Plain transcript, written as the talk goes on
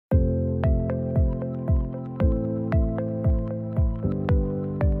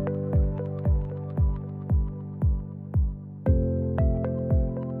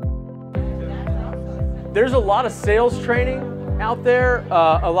There's a lot of sales training out there,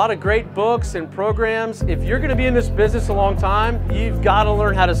 a lot of great books and programs. If you're gonna be in this business a long time, you've gotta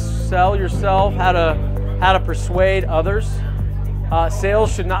learn how to sell yourself, how to persuade others.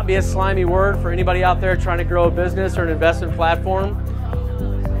 Sales should not be a slimy word for anybody out there trying to grow a business or an investment platform.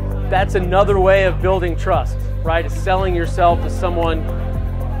 That's another way of building trust, right? It's selling yourself to someone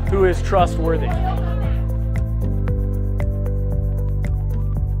who is trustworthy.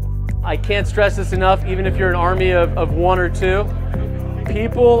 I can't stress this enough, even if you're an army of one or two,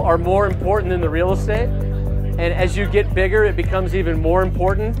 people are more important than the real estate. And as you get bigger, it becomes even more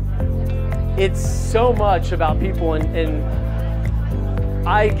important. It's so much about people, and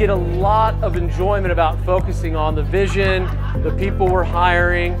I get a lot of enjoyment about focusing on the vision, the people we're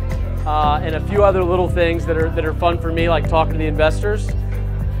hiring, and a few other little things that are fun for me, like talking to the investors.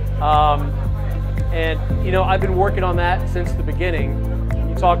 And you know, I've been working on that since the beginning.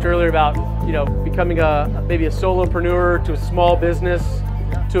 You talked earlier about, you know, becoming maybe a solopreneur to a small business,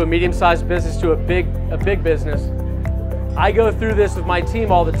 to a medium-sized business, to a big business. I go through this with my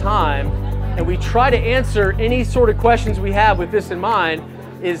team all the time, and we try to answer any sort of questions we have with this in mind.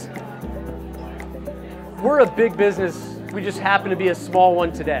 Is we're a big business, we just happen to be a small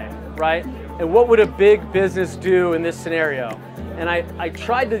one today, right? And what would a big business do in this scenario? And I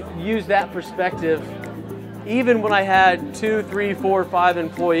tried to use that perspective even when I had 2, 3, 4, 5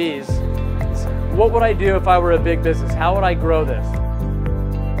 employees. What would I do if I were a big business? How would I grow this?